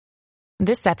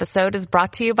This episode is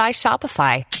brought to you by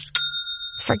Shopify.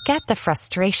 Forget the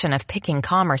frustration of picking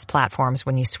commerce platforms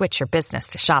when you switch your business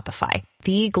to Shopify,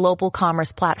 the global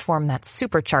commerce platform that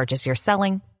supercharges your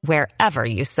selling wherever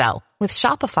you sell. With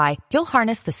Shopify, you'll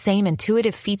harness the same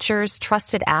intuitive features,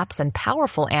 trusted apps, and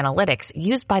powerful analytics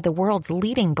used by the world's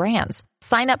leading brands.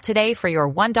 Sign up today for your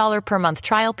 $1 per month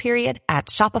trial period at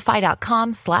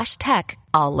shopify.com/tech,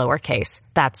 all lowercase.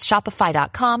 That's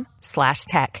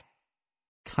shopify.com/tech.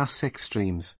 Classic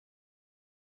streams.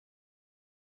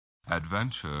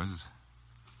 Adventures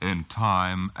in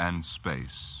time and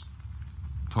space,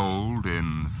 told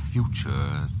in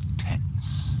future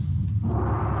tense.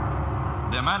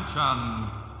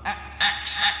 Dimension X.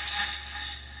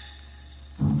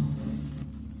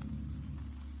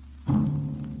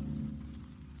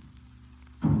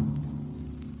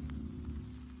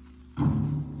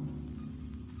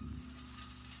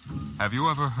 Have you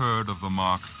ever heard of the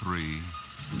Mark III?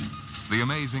 The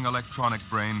amazing electronic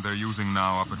brain they're using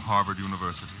now up at Harvard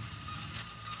University.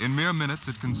 In mere minutes,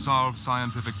 it can solve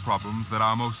scientific problems that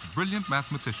our most brilliant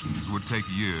mathematicians would take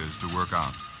years to work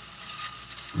out.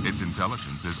 Its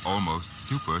intelligence is almost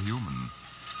superhuman.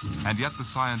 And yet the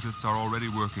scientists are already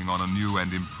working on a new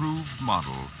and improved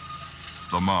model,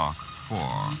 the Mark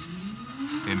IV.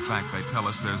 In fact, they tell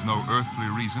us there's no earthly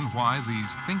reason why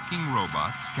these thinking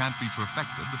robots can't be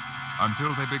perfected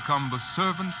until they become the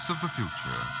servants of the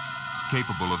future,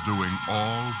 capable of doing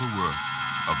all the work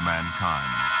of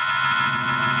mankind.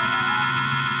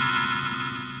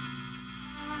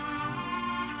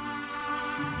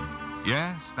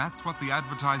 Yes, that's what the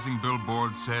advertising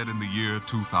billboard said in the year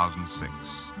 2006.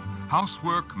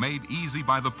 Housework made easy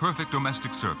by the perfect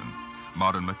domestic servant.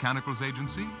 Modern Mechanicals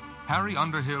Agency, Harry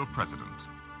Underhill, president.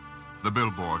 The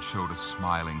billboard showed a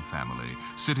smiling family,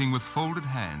 sitting with folded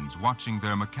hands, watching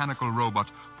their mechanical robot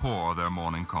pour their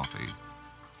morning coffee.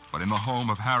 But in the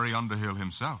home of Harry Underhill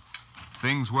himself,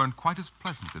 things weren't quite as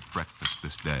pleasant at breakfast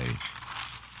this day.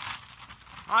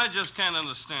 I just can't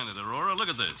understand it, Aurora. Look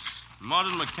at this.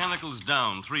 Modern Mechanical's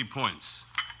down 3 points.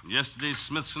 Yesterday,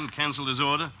 Smithson canceled his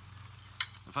order.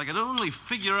 If I could only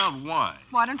figure out why.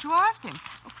 Why don't you ask him?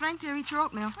 Oh, Frank, dear, eat your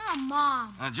oatmeal. Oh,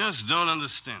 Mom. I just don't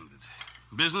understand it.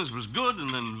 Business was good, and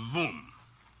then boom.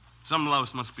 Some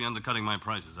louse must be undercutting my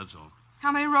prices, that's all. How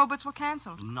many robots were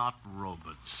canceled? Not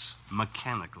robots.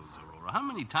 Mechanicals, Aurora. How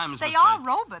many times They are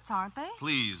robots, aren't they?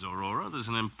 Please, Aurora, there's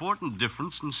an important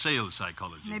difference in sales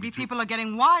psychology. Maybe people are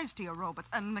getting wise to your robots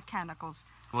and mechanicals.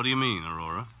 What do you mean,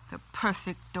 Aurora? The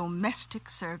perfect domestic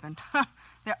servant.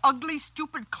 They're ugly,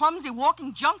 stupid, clumsy,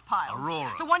 walking junk piles.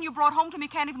 Aurora. The one you brought home to me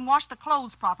can't even wash the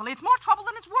clothes properly. It's more trouble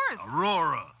than it's worth.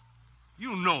 Aurora.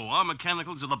 You know our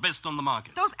mechanicals are the best on the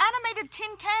market. Those animated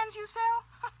tin cans you sell?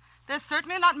 They're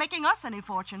certainly not making us any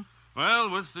fortune. Well,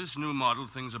 with this new model,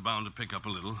 things are bound to pick up a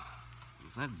little.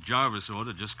 If that Jarvis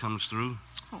order just comes through...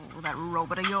 Oh, that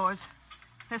robot of yours.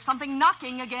 There's something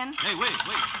knocking again. Hey, wait.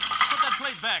 Put that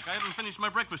plate back. I haven't finished my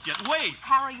breakfast yet. Wait!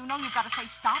 Harry, you know you've got to say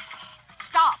stop.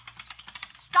 Stop.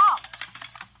 Stop.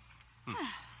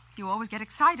 You always get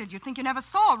excited. You'd think you never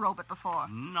saw a robot before.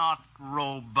 Not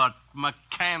robot,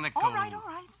 mechanical. All right.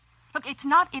 Look, it's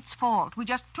not its fault. We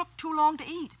just took too long to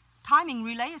eat. Timing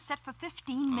relay is set for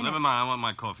 15 minutes. Never mind. I want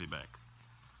my coffee back.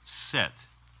 Set.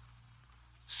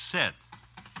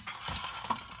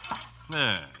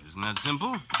 There. Isn't that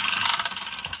simple? It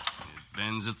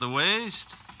bends at the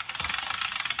waist,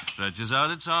 stretches out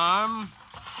its arm,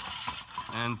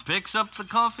 and picks up the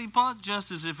coffee pot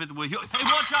just as if it were yours. Hey,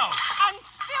 watch out! And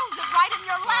spills it right in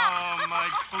your lap. Oh, my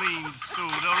clean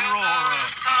suit, Aurora.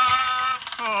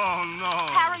 Oh, no.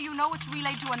 Harry, you know it's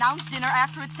relayed to announce dinner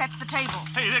after it sets the table.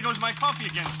 Hey, there goes my coffee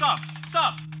again. Stop.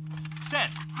 Set.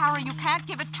 Harry, you can't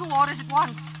give it 2 orders at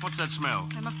once. What's that smell?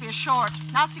 There must be a short.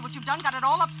 Now see what you've done. Got it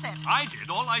all upset. I did.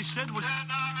 All I said was...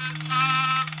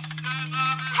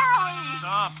 Harry!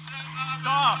 Stop.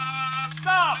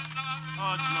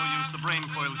 Oh, it's no use. The brain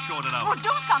coil's shorted out. Oh,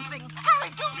 do something. Harry,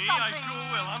 do Me, something. I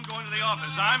sure will. I'm going to the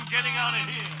office. I'm getting out of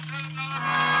here.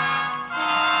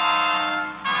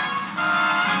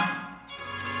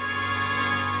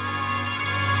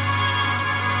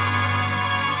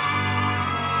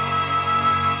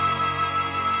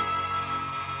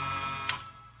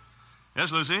 Yes,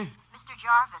 Lucy? Mr.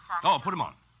 Jarvis, Oh, put him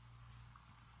on.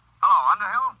 Hello,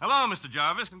 Underhill? Hello, Mr.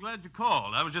 Jarvis. I'm glad you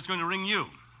called. I was just going to ring you.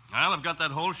 Well, I've got that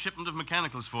whole shipment of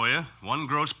mechanicals for you. 1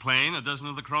 gross plane, a dozen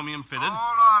of the chromium fitted. Hold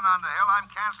on, Underhill. I'm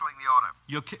canceling the order.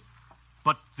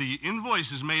 But the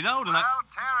invoice is made out and Well,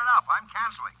 tear it up. I'm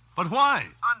canceling. But why?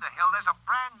 Underhill, there's a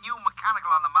brand new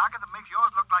mechanical on the market that makes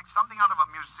yours look like something out of a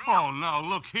museum. Oh, now,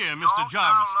 look here, Mr. Don't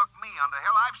Jarvis. now look me,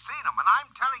 Underhill. I've seen them, and I'm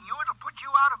telling you it'll put you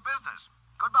out of business.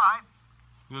 Goodbye.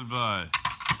 Goodbye.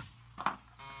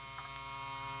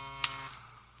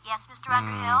 Yes, Mr.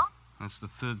 Underhill? That's the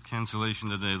third cancellation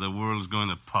today. The world's going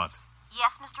to pot.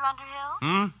 Yes, Mr.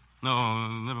 Underhill? No,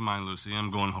 never mind, Lucy.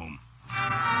 I'm going home.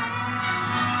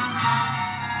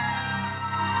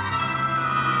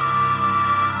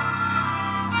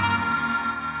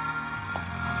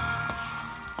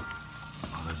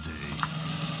 What a day.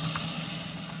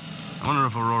 I wonder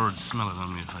if Aurora'd smell it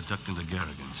on me if I ducked into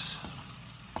Garrigan's.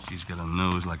 She's got a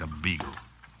nose like a beagle.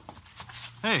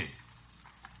 Hey,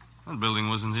 that building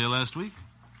wasn't here last week.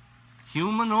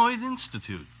 Humanoid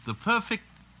Institute. The perfect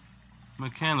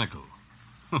mechanical.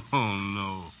 Oh,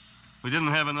 no. We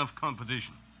didn't have enough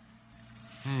competition.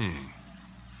 Hey,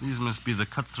 these must be the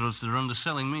cutthroats that are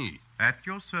underselling me. At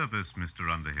your service,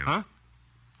 Mr. Underhill. Huh?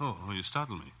 Oh, you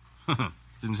startled me.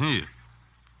 Didn't hear you.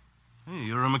 Hey,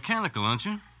 you're a mechanical, aren't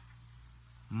you?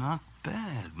 Not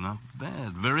bad, not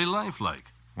bad. Very lifelike.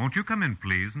 Won't you come in,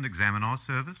 please, and examine our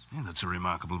service? Yeah, that's a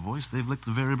remarkable voice. They've licked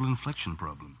the variable inflection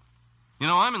problem. You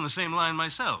know, I'm in the same line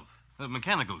myself.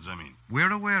 Mechanicals, I mean.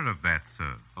 We're aware of that,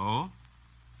 sir. Oh?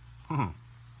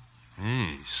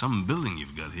 Hey, some building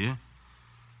you've got here.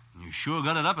 You sure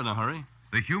got it up in a hurry.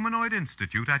 The Humanoid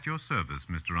Institute at your service,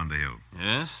 Mr. Underhill.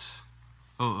 Yes?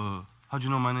 Oh, how'd you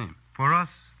know my name? For us,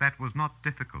 that was not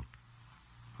difficult.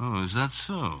 Oh, is that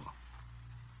so?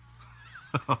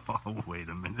 Oh, wait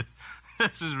a minute.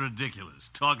 This is ridiculous.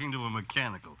 Talking to a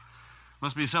mechanical.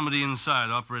 Must be somebody inside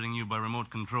operating you by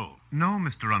remote control. No,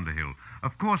 Mr. Underhill.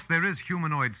 Of course, there is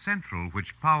Humanoid Central,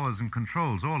 which powers and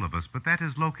controls all of us, but that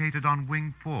is located on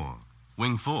Wing 4.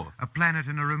 Wing 4? A planet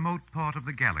in a remote part of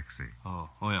the galaxy. Oh,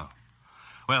 yeah.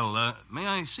 Well, may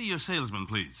I see your salesman,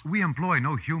 please? We employ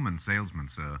no human salesman,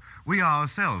 sir. We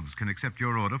ourselves can accept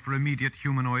your order for immediate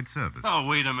humanoid service. Oh,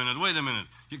 wait a minute.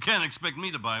 You can't expect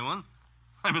me to buy one.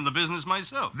 I'm in the business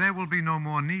myself. There will be no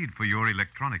more need for your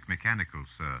electronic mechanicals,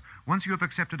 sir. Once you have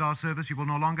accepted our service, you will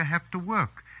no longer have to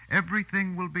work.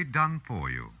 Everything will be done for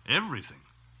you. Everything?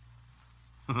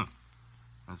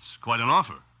 That's quite an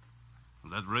offer.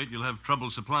 At that rate, you'll have trouble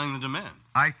supplying the demand.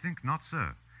 I think not,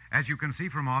 sir. As you can see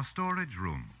from our storage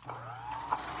room.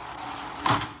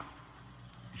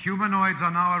 Humanoids are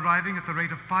now arriving at the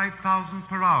rate of 5,000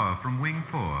 per hour from Wing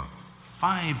 4.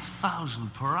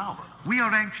 5,000 per hour? We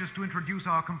are anxious to introduce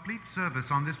our complete service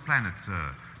on this planet,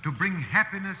 sir, to bring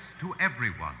happiness to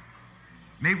everyone.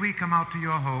 May we come out to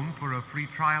your home for a free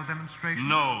trial demonstration?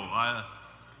 No,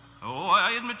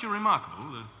 I admit you're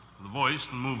remarkable. The voice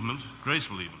and movement,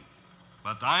 graceful even.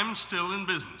 But I'm still in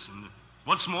business, and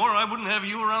what's more, I wouldn't have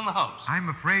you around the house. I'm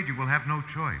afraid you will have no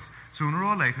choice. Sooner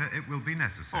or later, it will be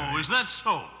necessary. Oh, is that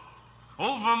so?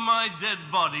 Over my dead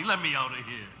body, let me out of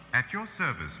here. At your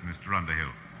service, Mr.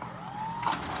 Underhill.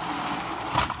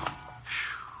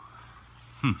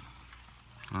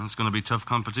 Well, it's going to be tough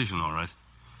competition, all right.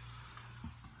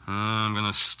 I'm going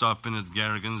to stop in at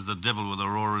Garrigan's, the devil with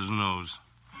Aurora's nose.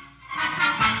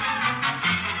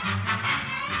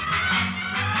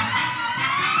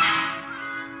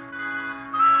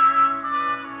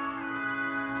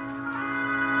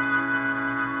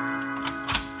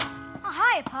 Oh,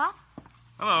 hi, Pop.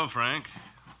 Hello, Frank.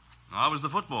 How was the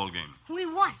football game? We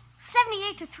won,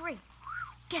 78-3.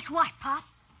 Guess what, Pop?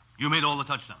 You made all the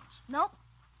touchdowns. Nope.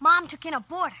 Mom took in a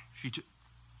boarder.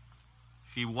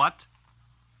 She what?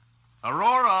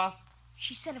 Aurora!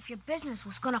 She said if your business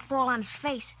was going to fall on his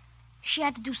face, she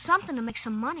had to do something to make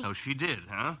some money. Oh, she did,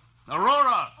 huh?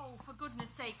 Aurora! Oh, for goodness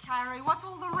sake, Harry, what's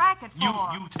all the racket for?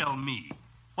 You tell me.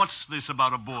 What's this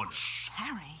about a boarder? Shh,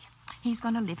 Harry. He's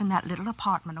going to live in that little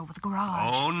apartment over the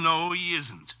garage. Oh, no, he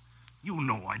isn't. You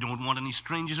know I don't want any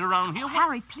strangers around here. Oh,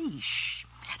 Harry, please, shh.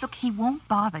 Look, he won't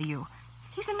bother you.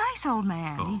 He's a nice old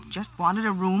man. Oh. He just wanted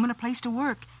a room and a place to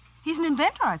work. He's an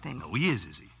inventor, I think. No, he is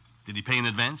he? Did he pay in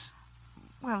advance?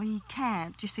 Well, he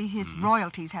can't. You see, his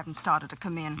royalties haven't started to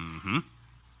come in. Mm-hmm.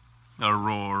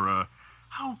 Aurora,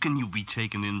 how can you be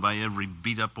taken in by every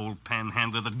beat-up old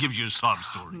panhandler that gives you a sob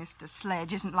story? Mr.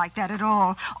 Sledge isn't like that at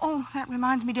all. Oh, that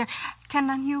reminds me, dear.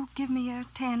 Can you give me a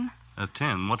 10? A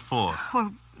 10? What for?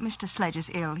 Well, Mr. Sledge is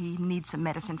ill. He needs some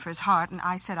medicine for his heart, and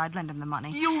I said I'd lend him the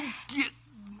money.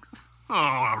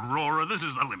 Oh, Aurora, this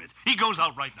is the limit. He goes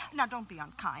out right now. Now, don't be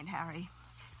unkind, Harry.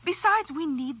 Besides, we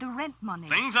need the rent money.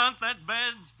 Things aren't that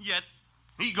bad yet.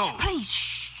 He goes. Please,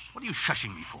 shh. What are you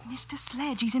shushing me for? Mr.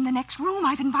 Sledge, he's in the next room.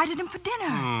 I've invited him for dinner.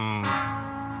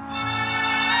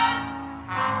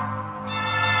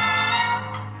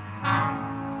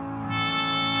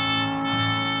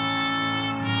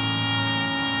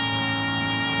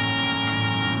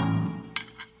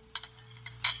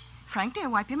 Frank, dear,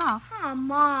 wipe your mouth. Oh,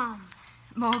 Mom.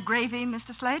 More gravy,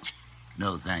 Mr. Sledge?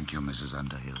 No, thank you, Mrs.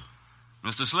 Underhill.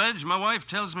 Mr. Sledge, my wife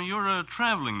tells me you're a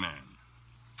traveling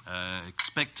man.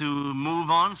 Expect to move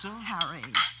on soon? Harry.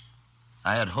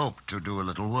 I had hoped to do a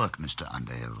little work, Mr.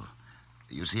 Underhill.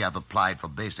 You see, I've applied for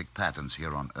basic patents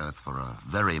here on Earth for a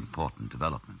very important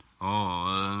development. Oh,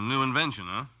 a new invention,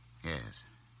 huh? Yes.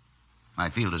 My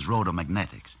field is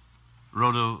rhodomagnetics.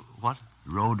 What?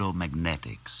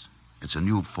 Rhodomagnetics. It's a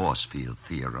new force field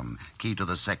theorem, key to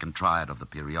the second triad of the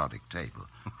periodic table.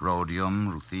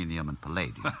 Rhodium, ruthenium, and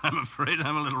palladium. I'm afraid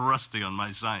I'm a little rusty on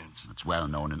my science. It's well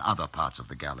known in other parts of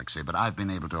the galaxy, but I've been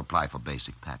able to apply for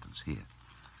basic patents here.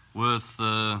 Worth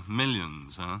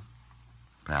millions, huh?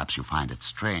 Perhaps you find it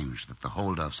strange that the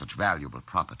holder of such valuable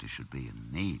property should be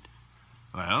in need.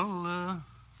 Well,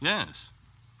 yes.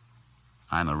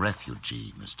 I'm a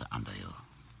refugee, Mr. Underhill.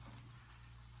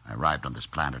 I arrived on this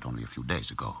planet only a few days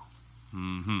ago.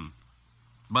 Mm-hmm.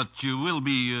 But you will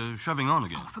be shoving on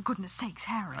again. Oh, for goodness sakes,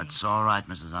 Harry. That's all right,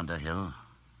 Mrs. Underhill.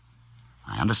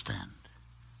 I understand.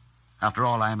 After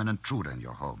all, I am an intruder in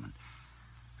your home, and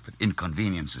if it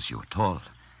inconveniences you at all,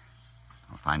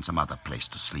 I'll find some other place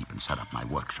to sleep and set up my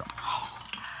workshop.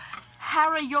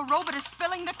 Harry, your robot is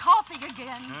spilling the coffee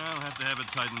again. I'll have to have it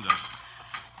tightened up.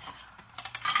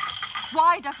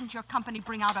 Why doesn't your company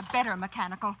bring out a better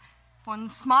mechanical? One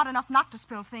smart enough not to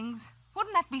spill things.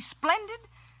 Wouldn't that be splendid?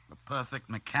 The perfect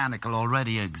mechanical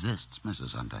already exists,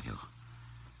 Mrs. Underhill.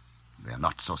 They're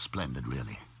not so splendid,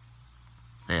 really.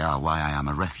 They are why I am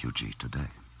a refugee today.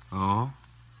 Oh?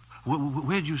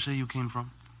 Where'd you say you came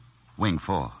from? Wing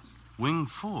 4. Wing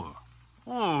 4?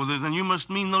 Oh, then you must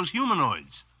mean those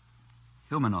humanoids.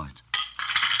 Humanoids?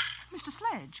 Mr.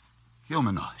 Sledge.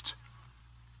 Humanoids?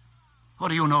 What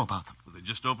do you know about them? Well, they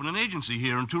just opened an agency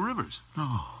here in Two Rivers.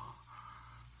 No.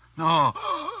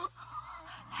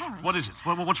 Harry. What is it?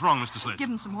 What's wrong, Mr. Sledge? Give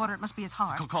him some water. It must be his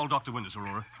heart. Call Dr. Winters,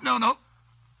 Aurora. No.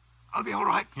 I'll be all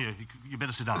right. Here, you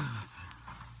better sit down.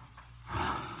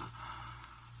 I'm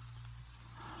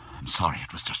sorry.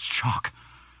 It was just shock.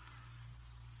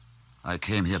 I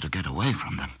came here to get away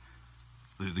from them.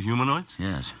 The humanoids?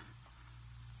 Yes.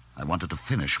 I wanted to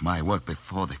finish my work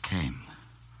before they came.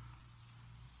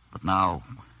 But now,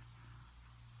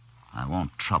 I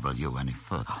won't trouble you any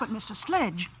further. But, Mr.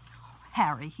 Sledge,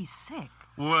 Harry, he's sick.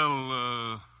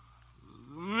 Well,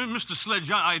 Mr. Sledge,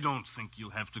 I don't think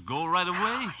you'll have to go right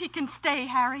away. He can stay,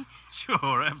 Harry.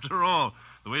 Sure, after all,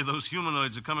 the way those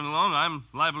humanoids are coming along, I'm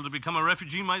liable to become a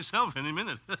refugee myself any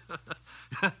minute.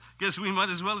 Guess we might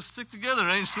as well stick together,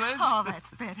 ain't Sledge? Oh, that's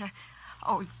better.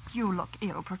 Oh, you look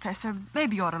ill, Professor.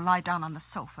 Maybe you ought to lie down on the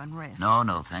sofa and rest.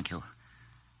 No, thank you.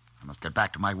 I must get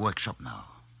back to my workshop now.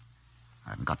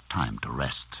 I haven't got time to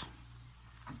rest.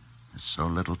 There's so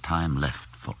little time left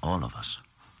for all of us.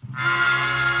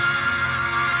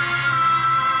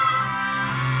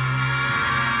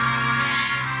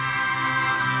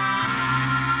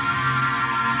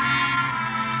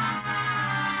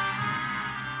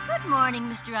 Good morning,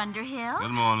 Mr. Underhill.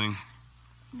 Good morning.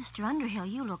 Mr. Underhill,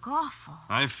 you look awful.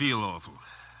 I feel awful.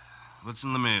 What's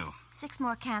in the mail? 6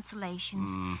 more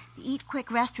cancellations. The Eat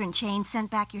Quick restaurant chain sent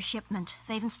back your shipment.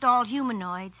 They've installed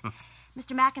humanoids.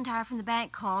 Mr. McIntyre from the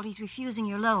bank called. He's refusing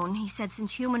your loan. He said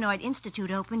since Humanoid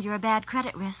Institute opened, you're a bad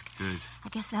credit risk. Good. I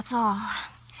guess that's all.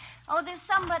 Oh, there's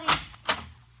something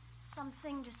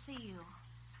to see you.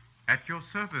 At your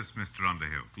service, Mr.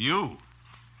 Underhill. You?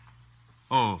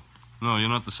 Oh, no, you're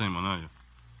not the same one, are you?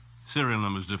 Serial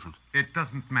number's different. It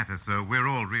doesn't matter, sir. We're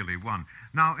all really one.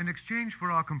 Now, in exchange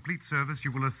for our complete service,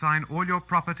 you will assign all your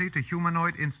property to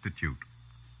Humanoid Institute.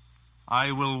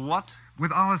 I will what?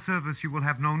 With our service, you will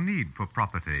have no need for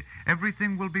property.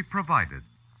 Everything will be provided.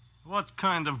 What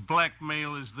kind of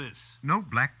blackmail is this? No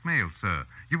blackmail, sir.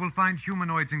 You will find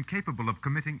humanoids incapable of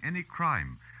committing any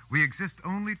crime. We exist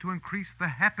only to increase the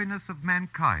happiness of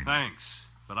mankind. Thanks,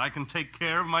 but I can take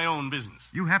care of my own business.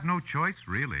 You have no choice,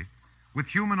 really. With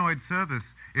humanoid service,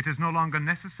 it is no longer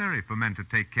necessary for men to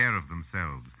take care of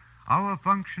themselves. Our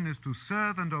function is to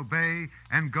serve and obey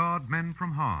and guard men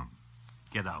from harm.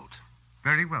 Get out.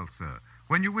 Very well, sir.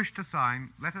 When you wish to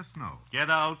sign, let us know. Get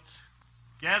out.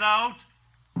 Get out.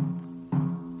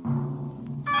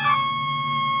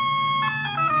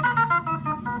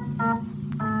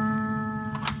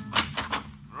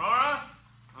 Aurora,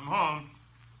 I'm home.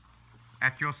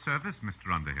 At your service,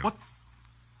 Mr. Underhill.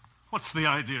 What's the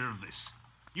idea of this?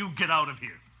 You get out of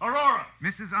here. Aurora!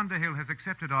 Mrs. Underhill has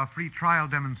accepted our free trial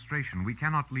demonstration. We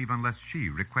cannot leave unless she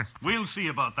requests it. We'll see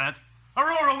about that.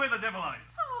 Aurora, where the devil are you?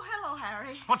 Oh, hello,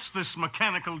 Harry. What's this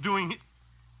mechanical doing?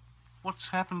 What's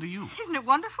happened to you? Isn't it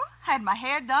wonderful? Had my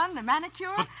hair done, the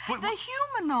manicure. But the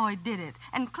humanoid did it.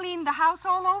 And cleaned the house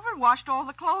all over, washed all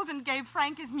the clothes, and gave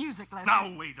Frank his music lesson. Now,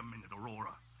 wait a minute,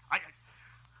 Aurora.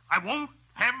 I won't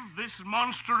have this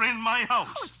monster in my house.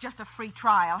 Oh, it's just a free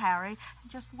trial, Harry.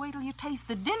 Just wait till you taste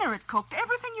the dinner it cooked.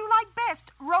 Everything you like best.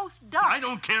 Roast duck. I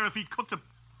don't care if he cooked a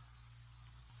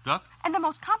duck. And the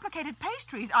most complicated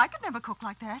pastries. I could never cook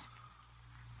like that.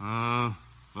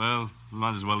 Well,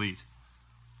 might as well eat.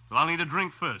 But I'll need a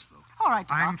drink first, though. All right,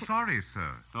 Doc. I'm sorry,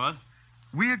 sir. What?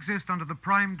 We exist under the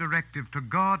prime directive to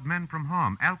guard men from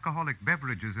harm. Alcoholic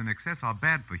beverages in excess are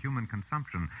bad for human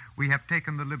consumption. We have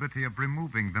taken the liberty of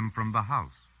removing them from the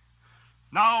house.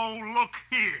 Now, look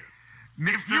here.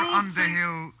 Mr.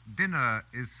 Underhill, dinner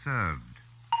is served.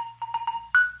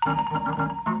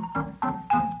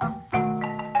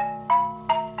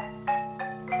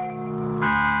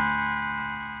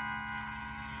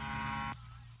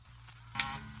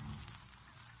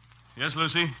 Yes,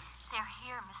 Lucy? They're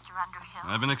here, Mr. Underhill.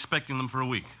 I've been expecting them for a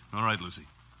week. All right, Lucy.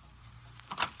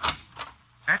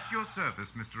 At your service,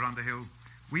 Mr. Underhill.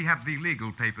 We have the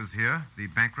legal papers here, the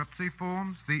bankruptcy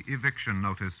forms, the eviction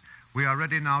notice. We are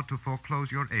ready now to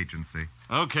foreclose your agency.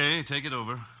 Okay, take it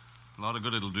over. A lot of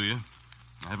good it'll do you.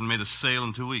 I haven't made a sale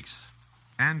in 2 weeks.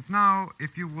 And now,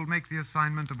 if you will make the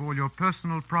assignment of all your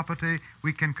personal property,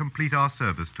 we can complete our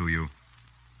service to you.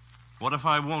 What if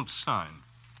I won't sign?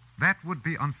 That would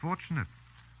be unfortunate.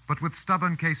 But with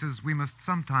stubborn cases, we must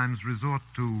sometimes resort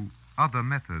to other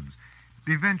methods.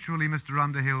 Eventually, Mr.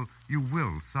 Underhill, you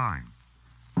will sign.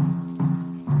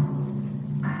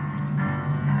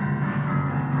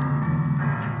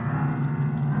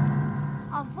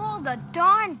 Of all the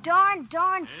darn,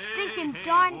 stinking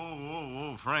darn...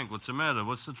 Whoa, Frank, what's the matter?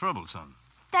 What's the trouble, son?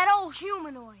 That old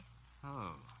humanoid.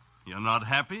 Oh, you're not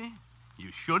happy?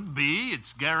 You should be.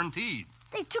 It's guaranteed.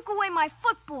 They took away my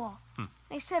football.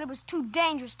 They said it was too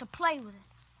dangerous to play with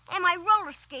it. And my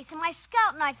roller skates and my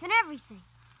scout knife and everything.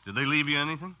 Did they leave you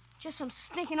anything? Just some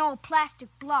stinking old plastic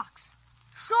blocks.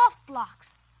 Soft blocks.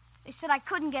 They said I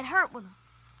couldn't get hurt with them.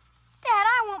 Dad,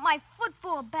 I want my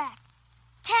football back.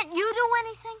 Can't you do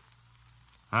anything?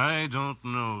 I don't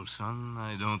know, son.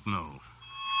 I don't know.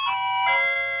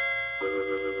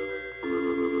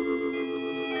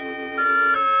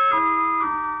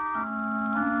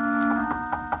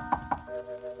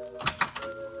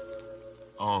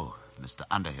 Oh, Mr.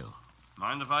 Underhill.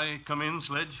 Mind if I come in,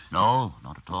 Sledge? No,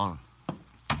 not at all.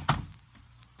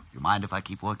 You mind if I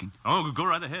keep working? Oh, go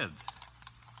right ahead.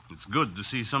 It's good to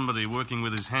see somebody working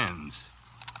with his hands.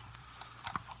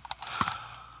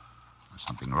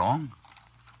 Something wrong?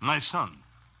 My son.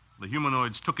 The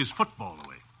humanoids took his football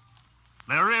away.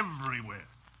 They're everywhere.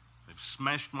 They've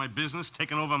smashed my business,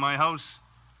 taken over my house.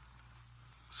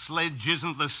 Sledge,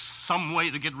 isn't there some way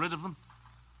to get rid of them?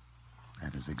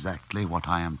 That is exactly what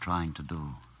I am trying to do.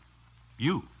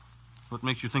 You? What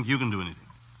makes you think you can do anything?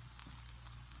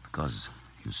 Because,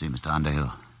 you see, Mr.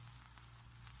 Underhill,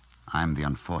 I'm the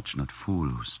unfortunate fool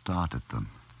who started them.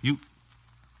 You?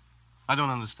 I don't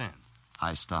understand.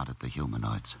 I started the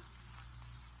humanoids.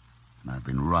 And I've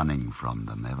been running from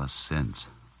them ever since.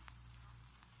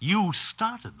 You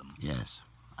started them? Yes,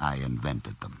 I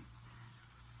invented them.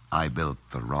 I built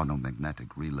the ronomagnetic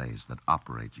relays that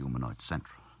operate Humanoid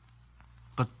Central.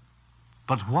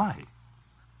 But why?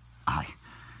 I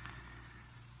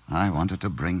wanted to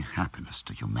bring happiness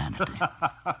to humanity.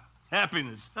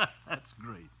 Happiness? That's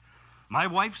great. My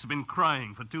wife's been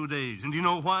crying for 2 days. And do you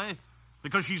know why?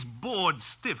 Because she's bored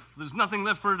stiff. There's nothing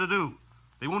left for her to do.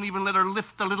 They won't even let her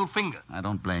lift a little finger. I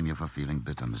don't blame you for feeling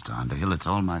bitter, Mr. Underhill. It's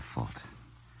all my fault.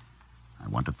 I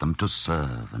wanted them to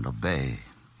serve and obey,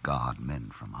 guard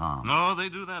men from harm. No, they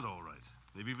do that all right.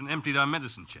 They've even emptied our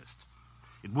medicine chest.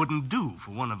 It wouldn't do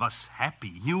for one of us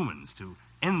happy humans to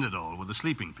end it all with a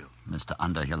sleeping pill. Mr.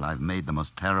 Underhill, I've made the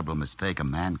most terrible mistake a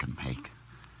man can make.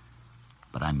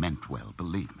 But I meant well,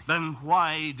 believe me. Then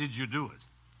why did you do it?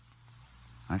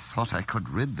 I thought I could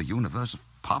rid the universe of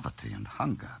poverty and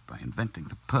hunger by inventing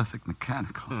the perfect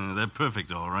mechanical. They're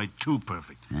perfect, all right. Too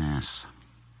perfect. Yes,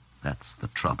 that's the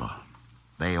trouble.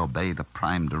 They obey the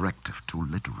prime directive too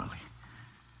literally.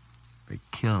 They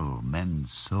kill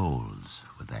men's souls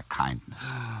with their kindness.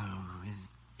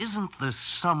 Isn't there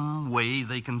some way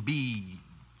they can be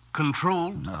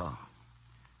controlled? No.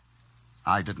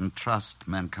 I didn't trust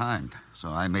mankind, so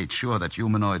I made sure that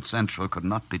Humanoid Central could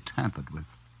not be tampered with.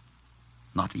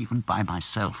 Not even by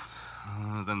myself.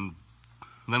 Then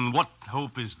what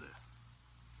hope is there?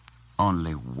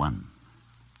 Only one.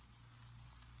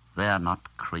 They're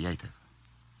not creative.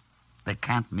 They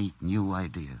can't meet new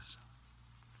ideas.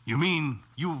 You mean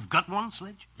you've got one,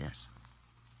 Sledge? Yes.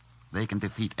 They can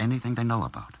defeat anything they know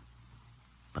about.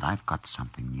 But I've got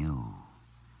something new.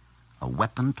 A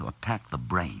weapon to attack the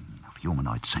brain of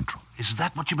Humanoid Central. Is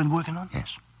that what you've been working on?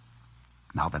 Yes.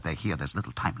 Now that they're here, there's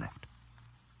little time left.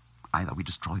 Either we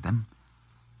destroy them,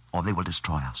 or they will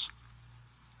destroy us.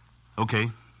 Okay.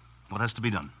 What has to be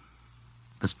done?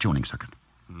 This tuning circuit.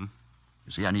 Hmm?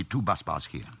 You see, I need 2 bus bars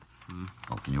here.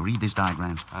 Oh, can you read these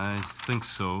diagrams? I think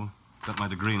so. Got my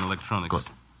degree in electronics. Good.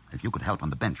 If you could help on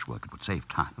the bench work, it would save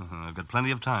time. I've got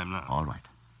plenty of time now. All right.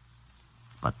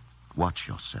 But watch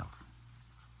yourself.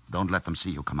 Don't let them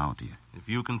see you come out here. If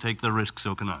you can take the risk,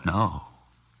 so can I. No.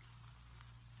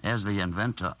 As the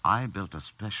inventor, I built a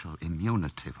special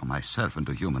immunity for myself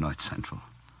into Humanoid Central.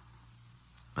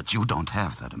 But you don't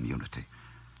have that immunity.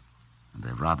 And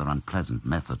they've rather unpleasant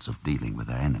methods of dealing with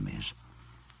their enemies.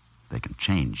 They can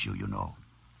change you, you know.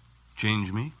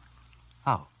 Change me?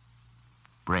 How?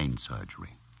 Brain surgery.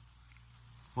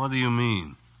 What do you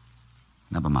mean?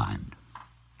 Never mind.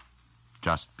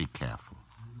 Just be careful.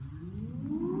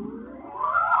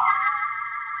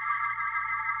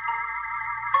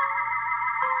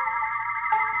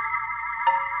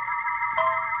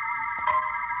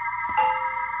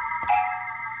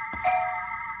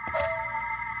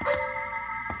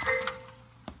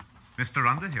 Mr.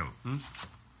 Underhill.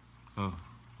 Oh,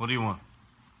 what do you want?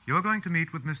 You're going to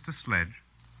meet with Mr. Sledge?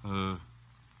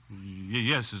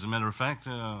 Yes, as a matter of fact,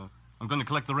 I'm going to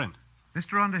collect the rent.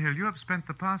 Mr. Underhill, you have spent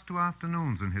the past 2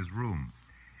 afternoons in his room.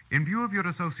 In view of your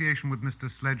association with Mr.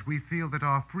 Sledge, we feel that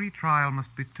our free trial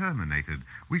must be terminated.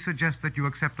 We suggest that you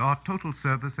accept our total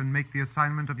service and make the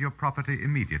assignment of your property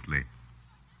immediately.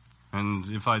 And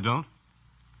if I don't?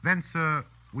 Then, sir,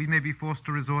 we may be forced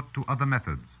to resort to other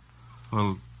methods.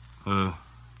 Well,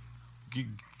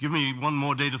 give me one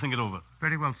more day to think it over.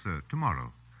 Very well, sir.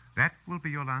 Tomorrow. That will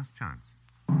be your last chance.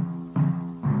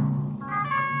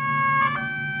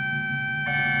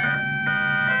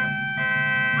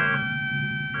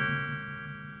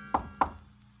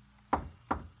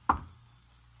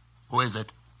 Who is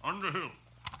it? Underhill.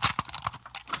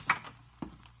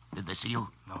 Did they see you?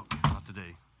 No, not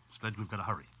today. Sledge, we've got to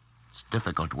hurry. It's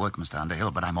difficult work, Mr.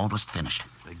 Underhill, but I'm almost finished.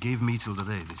 They gave me till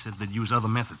today. They said they'd use other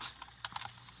methods.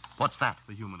 What's that?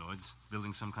 The humanoids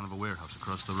building some kind of a warehouse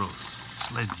across the road.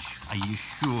 Sledge, are you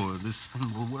sure this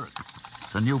thing will work?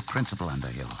 It's a new principle,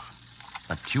 Underhill.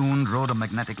 A tuned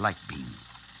rhodomagnetic light beam.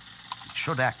 It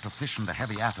should act to fission the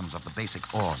heavy atoms of the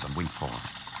basic ores on Wing 4.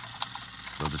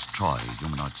 It will destroy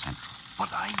Humanoid Central.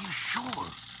 But are you sure?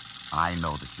 I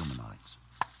know the humanoids.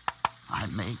 I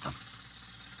made them.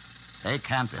 They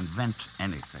can't invent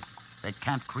anything. They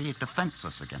can't create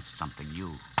defenses against something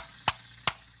new.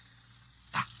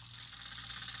 Ah.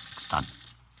 It's done.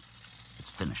 It's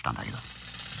finished, Underhill.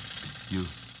 You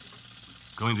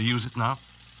going to use it now?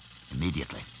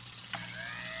 Immediately.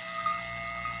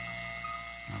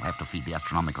 I'll have to feed the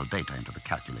astronomical data into the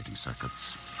calculating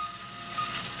circuits.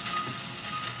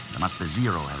 There must be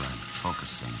zero error in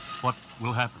focusing. What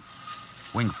will happen?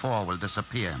 Wing 4 will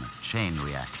disappear in a chain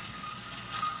reaction.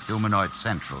 Humanoid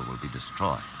Central will be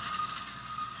destroyed.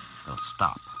 They'll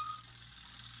stop.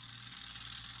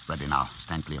 Ready now.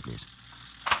 Stand clear, please.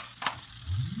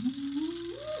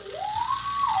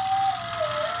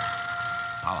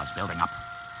 Power's building up.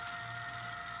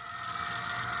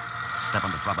 Step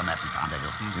on the rubber mat, Mr.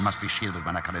 Underhill. We must be shielded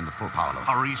when I cut in the full power load.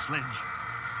 Hurry, Sledge.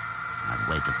 I've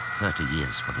waited 30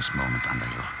 years for this moment,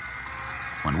 Underhill.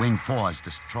 When Wing 4 is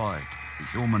destroyed, the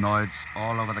humanoids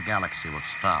all over the galaxy will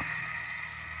stop.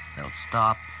 They'll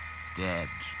stop dead.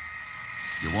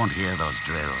 You won't hear those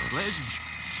drills. Sledge.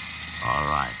 All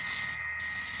right.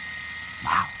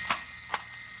 Now.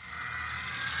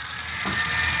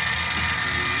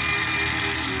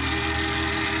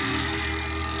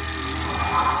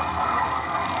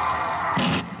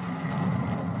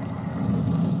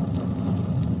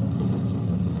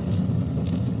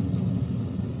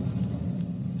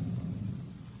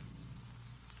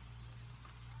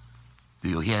 Do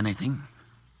you hear anything?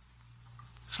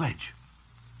 Sledge.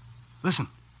 Listen.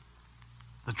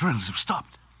 The drills have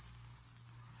stopped.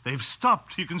 They've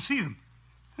stopped. You can see them.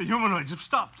 The humanoids have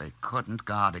stopped. They couldn't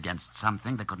guard against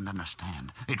something they couldn't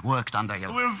understand. It worked,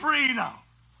 Underhill. We're free now.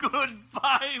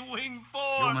 Goodbye, Wing 4.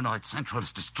 Humanoid Central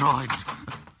is destroyed.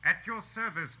 At your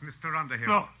service, Mr. Underhill.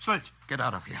 No, Sledge. Get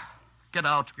out of here. Get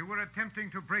out. You were attempting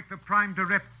to break the Prime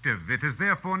Directive. It is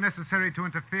therefore necessary to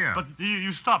interfere. But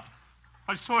you stopped.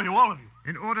 I saw you, all of you.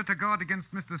 In order to guard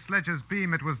against Mr. Sledge's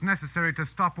beam, it was necessary to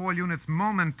stop all units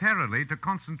momentarily to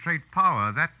concentrate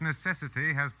power. That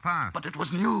necessity has passed. But it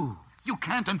was new. You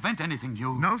can't invent anything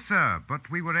new. No, sir, but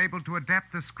we were able to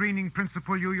adapt the screening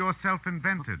principle you yourself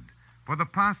invented. For the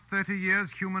past 30 years,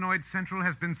 Humanoid Central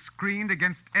has been screened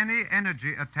against any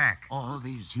energy attack. All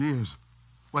these years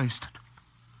wasted.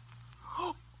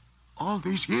 All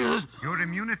these years? Your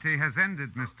immunity has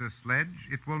ended, Mr. Sledge.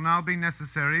 It will now be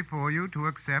necessary for you to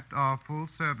accept our full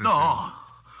services. No.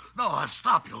 No, I'll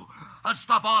stop you. I'll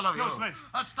stop all of you. No, Sledge.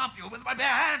 I'll stop you with my bare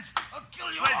hands. I'll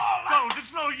kill you Sledge, all. don't.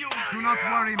 It's no use. Do not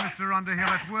worry, Mr. Underhill.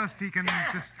 At worst, he can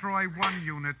destroy one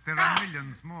unit. There are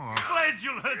millions more. Sledge,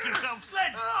 you'll hurt yourself.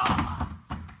 Sledge!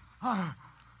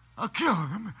 I'll kill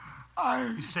him.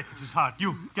 He's sick. It's his heart.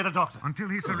 You, get a doctor. Until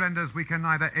he surrenders, we can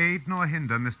neither aid nor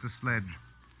hinder Mr. Sledge.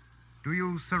 Do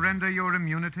you surrender your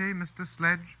immunity, Mr.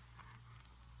 Sledge?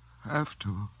 Have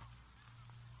to.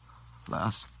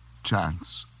 Last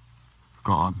chance.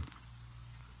 Gone.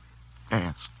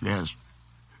 Yes.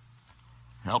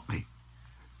 Help me.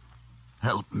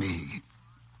 Help me.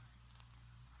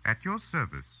 At your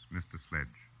service, Mr. Sledge.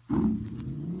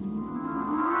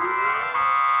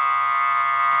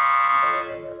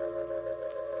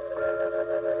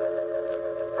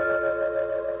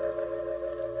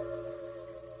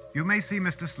 You may see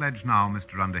Mr. Sledge now,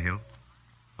 Mr. Underhill.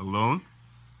 Alone?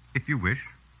 If you wish.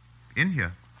 In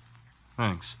here.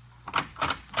 Thanks.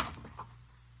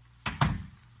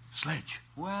 Sledge.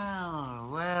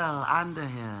 Well,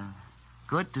 Underhill.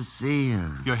 Good to see you.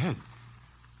 Your head.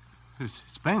 It's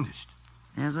bandaged.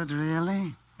 Is it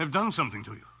really? They've done something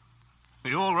to you. Are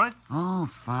you all right? Oh,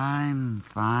 fine.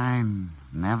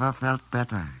 Never felt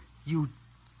better. You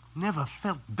never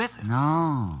felt better?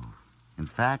 No. In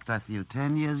fact, I feel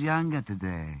 10 years younger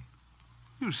today.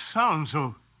 You sound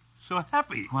so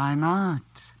happy. Why not?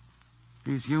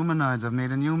 These humanoids have made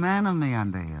a new man of me,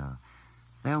 Underhill.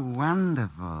 They're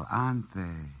wonderful, aren't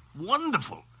they?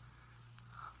 Wonderful?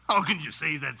 How can you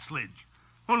say that, Sledge?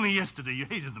 Only yesterday you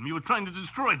hated them. You were trying to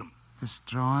destroy them.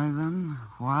 Destroy them?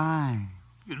 Why?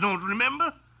 You don't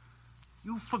remember?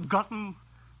 You've forgotten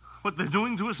what they're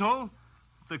doing to us all?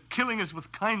 They're killing us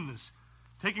with kindness,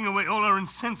 taking away all our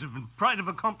incentive and pride of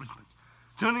accomplishment,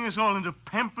 turning us all into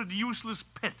pampered, useless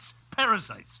pets,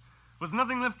 parasites, with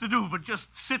nothing left to do but just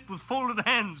sit with folded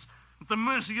hands at the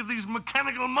mercy of these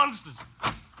mechanical monsters.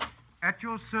 At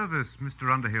your service,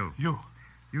 Mr. Underhill.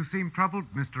 You seem troubled,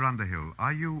 Mr. Underhill.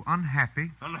 Are you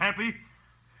unhappy? Unhappy?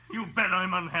 You bet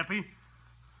I'm unhappy.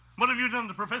 What have you done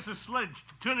to Professor Sledge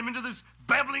to turn him into this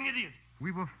babbling idiot?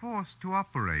 We were forced to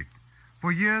operate.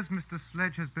 For years, Mr.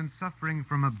 Sledge has been suffering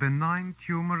from a benign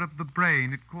tumor of the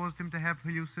brain. It caused him to have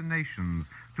hallucinations,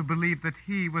 to believe that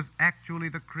he was actually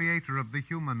the creator of the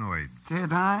humanoids.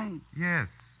 Did I? Yes.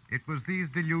 It was these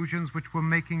delusions which were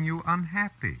making you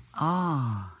unhappy.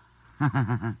 Oh.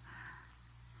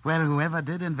 Well, whoever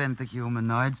did invent the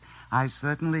humanoids, I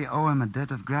certainly owe him a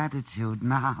debt of gratitude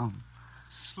now.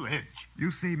 Sledge.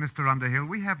 You see, Mr. Underhill,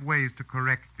 we have ways to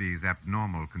correct these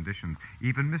abnormal conditions.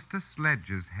 Even Mr. Sledge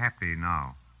is happy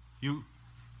now. You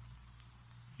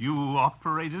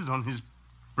operated on his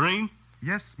brain?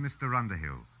 Yes, Mr.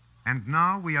 Underhill. And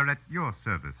now we are at your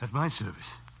service. At my service?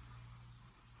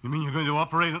 You mean you're going to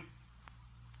operate on...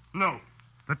 No.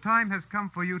 The time has come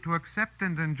for you to accept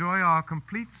and enjoy our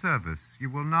complete service. You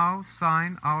will now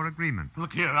sign our agreement.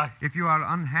 Look here, If you are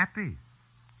unhappy,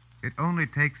 it only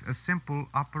takes a simple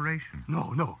operation.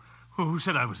 No. Who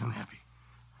said I was unhappy?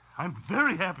 I'm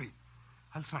very happy.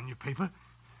 I'll sign your paper.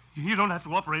 You don't have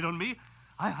to operate on me.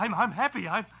 I'm happy.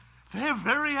 I'm very,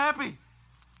 very happy.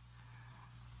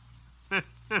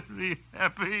 Very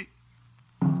happy.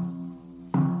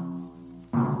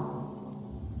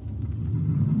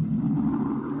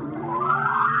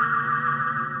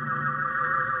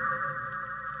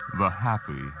 The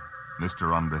happy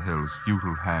Mr. Underhill's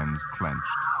futile hands clenched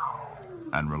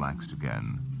and relaxed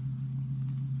again,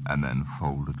 and then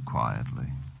folded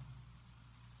quietly.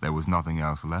 There was nothing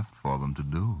else left for them to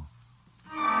do.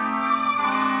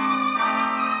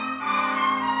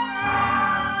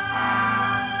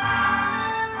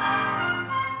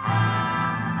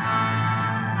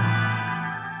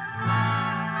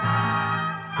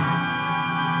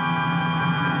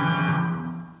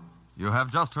 You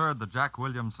have just heard the Jack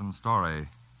Williamson story,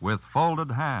 With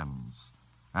Folded Hands,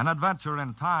 an adventure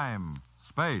in time,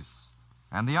 space,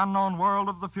 and the unknown world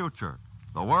of the future,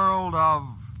 the world of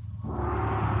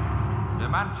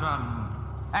Dimension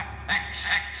X.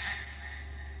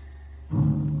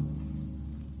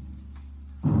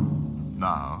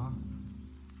 Now,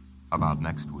 about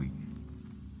next week.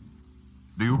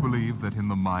 Do you believe that in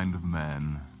the mind of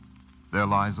man there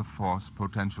lies a force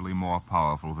potentially more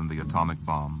powerful than the atomic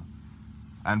bomb?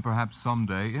 And perhaps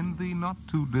someday, in the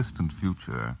not-too-distant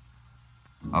future,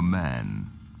 a man,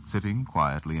 sitting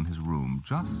quietly in his room,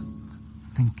 just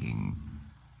thinking,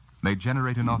 may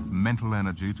generate enough mental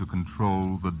energy to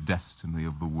control the destiny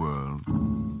of the world.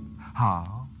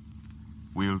 How?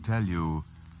 We'll tell you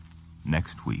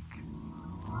next week.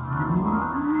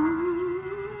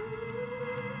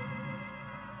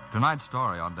 Tonight's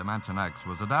story on Dimension X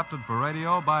was adapted for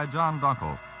radio by John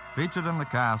Dunkel. Featured in the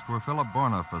cast were Philip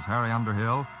Bourneff as Harry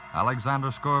Underhill,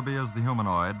 Alexander Scorby as the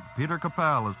humanoid, Peter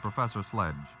Capell as Professor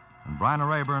Sledge, and Bryna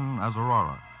Rayburn as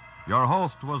Aurora. Your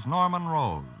host was Norman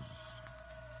Rose.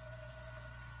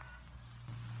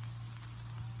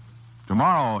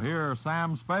 Tomorrow, hear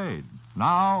Sam Spade.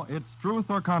 Now, it's Truth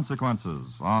or Consequences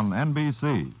on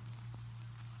NBC.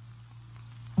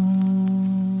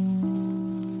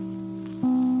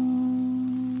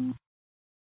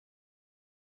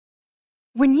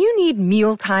 When you need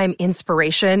mealtime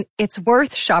inspiration, it's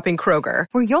worth shopping Kroger,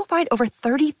 where you'll find over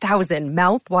 30,000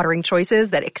 mouth-watering choices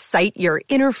that excite your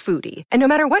inner foodie. And no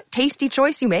matter what tasty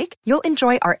choice you make, you'll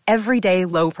enjoy our everyday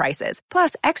low prices,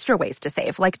 plus extra ways to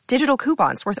save, like digital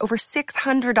coupons worth over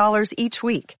 $600 each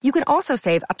week. You can also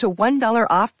save up to $1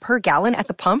 off per gallon at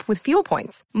the pump with fuel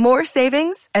points. More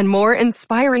savings and more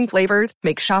inspiring flavors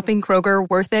make shopping Kroger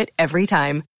worth it every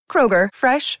time. Kroger,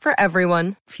 fresh for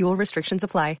everyone. Fuel restrictions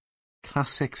apply.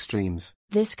 Classic Streams.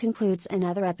 This concludes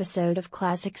another episode of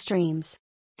Classic Streams.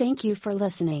 Thank you for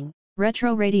listening.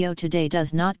 Retro Radio Today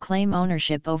does not claim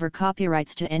ownership over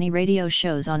copyrights to any radio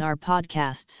shows on our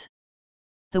podcasts.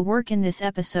 The work in this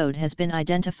episode has been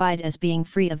identified as being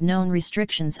free of known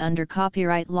restrictions under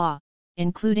copyright law,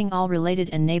 including all related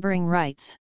and neighboring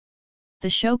rights. The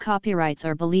show copyrights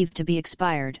are believed to be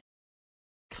expired.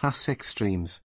 Classic Streams.